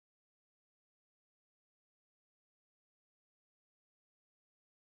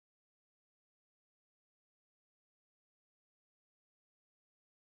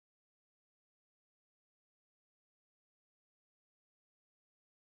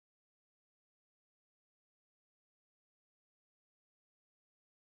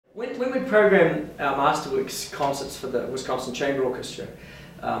When we program our Masterworks concerts for the Wisconsin Chamber Orchestra,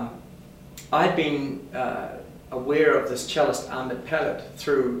 I'd been aware of this cellist Amit Pellet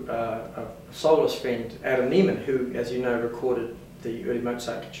through a soloist friend, Adam Neiman, who, as you know, recorded the early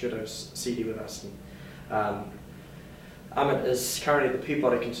Mozart concertos CD with us. And, Amit is currently at the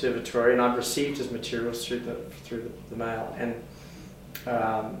Peabody Conservatory, and I've received his materials through the mail. And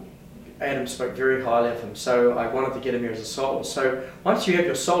Adam spoke very highly of him, so I wanted to get him here as a soloist. So once you have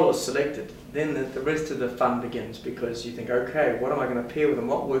your soloist selected, then the rest of the fun begins, because you think, okay, what am I going to pair with him?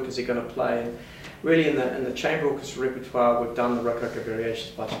 What work is he going to play? And really, in the chamber orchestra repertoire, we've done the Rococo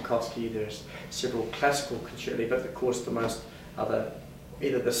Variations by Tchaikovsky. There's several classical concerti, but of course the most are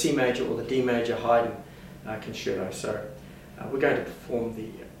either the C major or the D major Haydn concerto. So we're going to perform the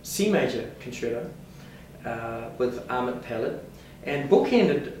C major concerto with Amit Pellet. And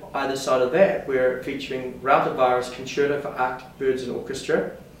bookended either side of that, we're featuring Rautavaara's Concerto for Arctic Birds and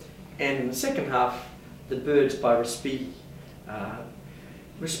Orchestra, and in the second half, the Birds by Respighi.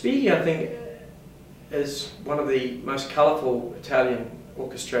 Respighi, I think, is one of the most colourful Italian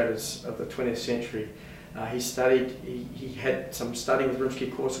orchestrators of the 20th century. He had some study with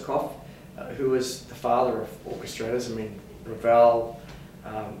Rimsky-Korsakov, who was the father of orchestrators. I mean, Ravel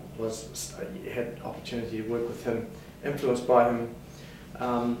had opportunity to work with him, influenced by him.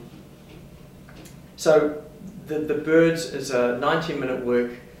 So the Birds is a 19-minute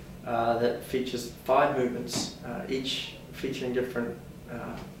work that features 5 movements, each featuring different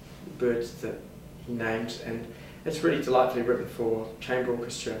birds that he names, and it's really delightfully written for chamber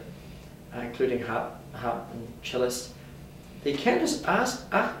orchestra, including harp and cellist. The Cantus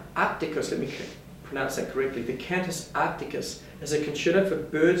Arcticus, let me pronounce that correctly, the Cantus Arcticus is a concerto for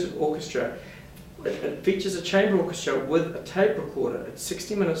birds and orchestra. It features a chamber orchestra with a tape recorder. It's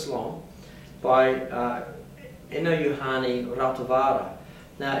 60 minutes long by Eno-Juhani Rautavaara.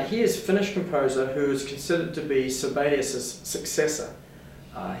 Now, he is a Finnish composer who is considered to be Sibelius' successor.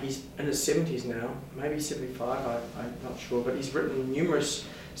 He's in his 70s now, maybe 75, I'm not sure, but he's written numerous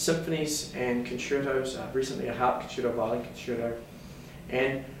symphonies and concertos, recently a harp concerto, violin concerto,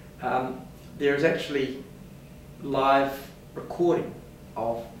 and there is actually live recording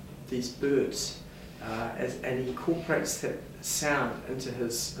of these birds. And he incorporates that sound into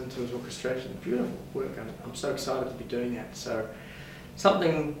his orchestration. Beautiful work. I'm so excited to be doing that. So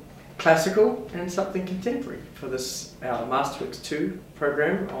something classical and something contemporary for this our Masterworks 2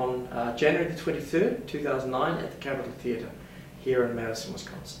 program on January the 23rd, 2009 at the Capitol Theatre here in Madison,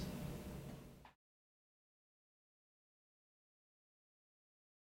 Wisconsin.